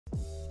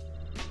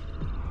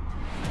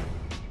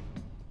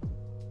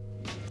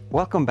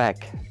Welcome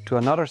back to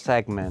another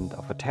segment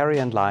of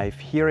Auterion Live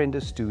here in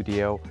the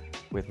studio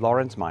with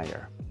Lorenz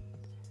Meier.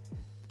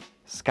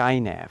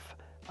 Skynav,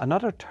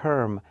 another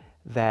term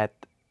that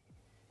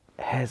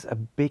has a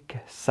big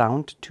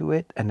sound to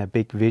it and a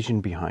big vision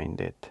behind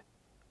it.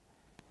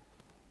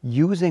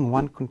 Using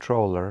one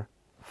controller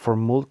for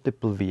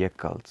multiple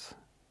vehicles.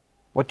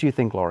 What do you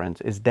think,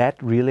 Lorenz? Is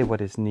that really what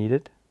is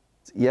needed?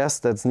 Yes,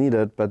 that's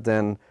needed, but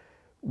then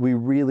we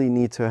really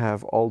need to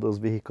have all those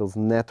vehicles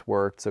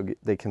networked so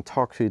they can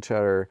talk to each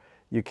other.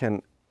 You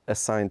can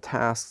assign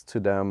tasks to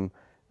them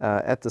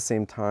at the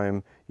same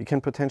time. You can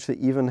potentially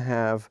even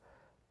have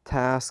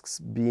tasks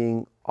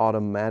being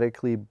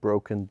automatically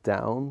broken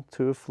down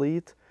to a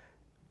fleet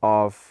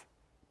of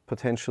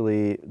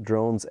potentially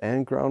drones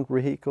and ground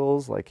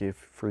vehicles. Like if,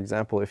 for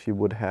example, if you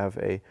would have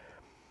a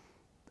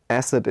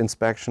asset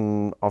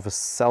inspection of a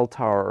cell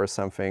tower or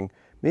something,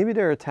 maybe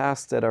there are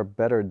tasks that are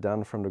better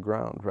done from the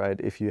ground, right?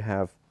 If you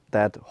have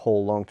that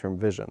whole long-term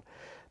vision.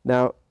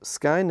 Now,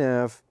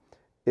 Skynav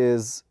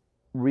is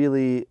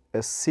really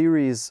a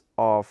series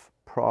of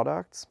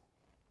products,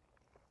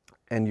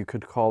 and you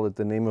could call it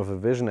the name of a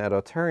vision at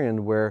Auterion,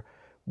 where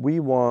we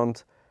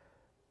want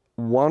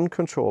one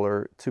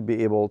controller to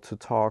be able to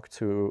talk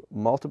to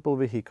multiple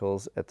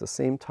vehicles at the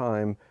same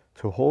time,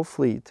 to a whole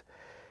fleet.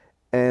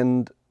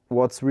 And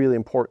what's really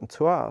important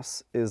to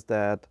us is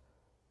that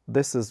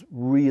this is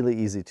really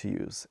easy to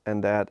use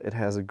and that it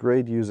has a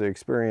great user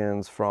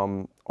experience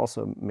from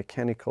also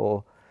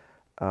mechanical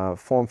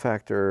form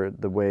factor,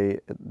 the way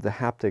the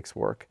haptics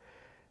work.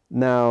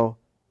 Now,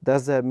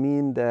 does that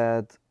mean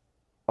that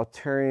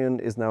Auterion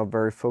is now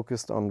very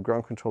focused on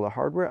ground controller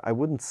hardware? I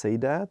wouldn't say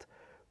that.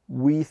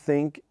 We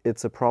think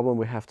it's a problem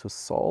we have to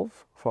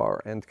solve for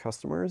our end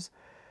customers,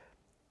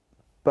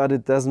 but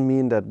it doesn't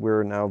mean that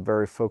we're now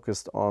very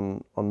focused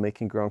on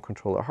making ground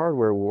controller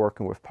hardware. We're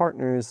working with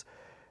partners.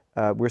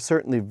 We're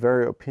certainly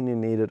very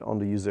opinionated on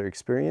the user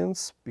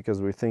experience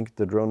because we think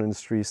the drone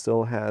industry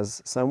still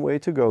has some way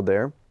to go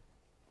there.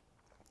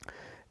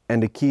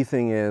 And the key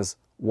thing is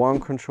one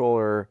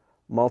controller,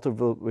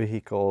 multiple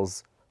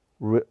vehicles,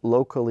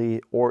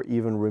 locally or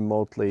even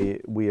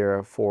remotely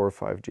via 4 or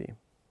 5G.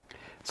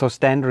 So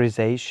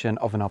standardization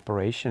of an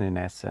operation, in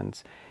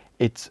essence,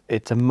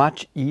 it's a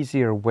much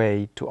easier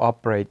way to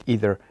operate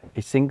either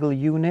a single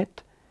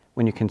unit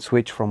when you can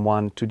switch from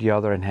one to the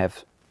other and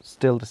have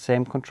still the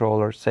same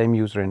controller, same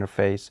user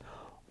interface,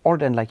 or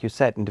then, like you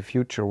said, in the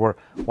future where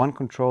one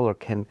controller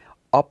can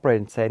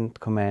operate and send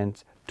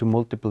commands to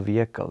multiple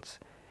vehicles.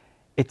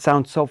 It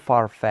sounds so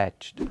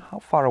far-fetched. How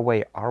far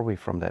away are we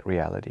from that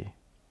reality?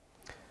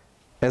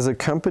 As a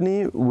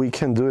company, we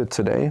can do it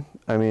today.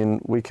 I mean,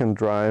 we can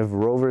drive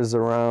rovers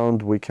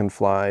around, we can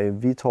fly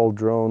VTOL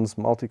drones,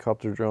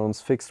 multi-copter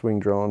drones, fixed-wing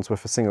drones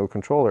with a single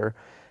controller,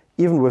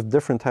 even with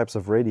different types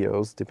of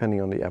radios,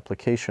 depending on the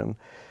application.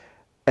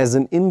 As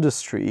an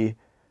industry,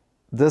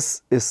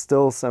 this is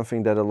still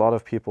something that a lot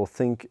of people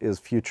think is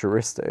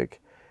futuristic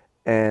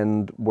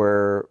and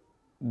where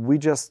we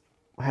just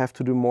have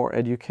to do more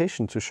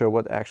education to show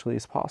what actually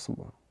is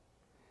possible.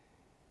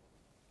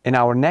 In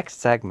our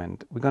next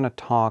segment, we're going to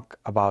talk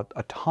about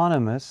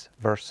autonomous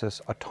versus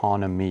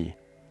autonomy.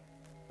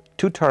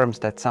 Two terms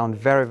that sound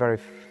very, very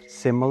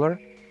similar,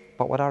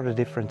 but what are the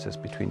differences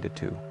between the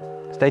two?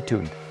 Stay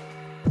tuned.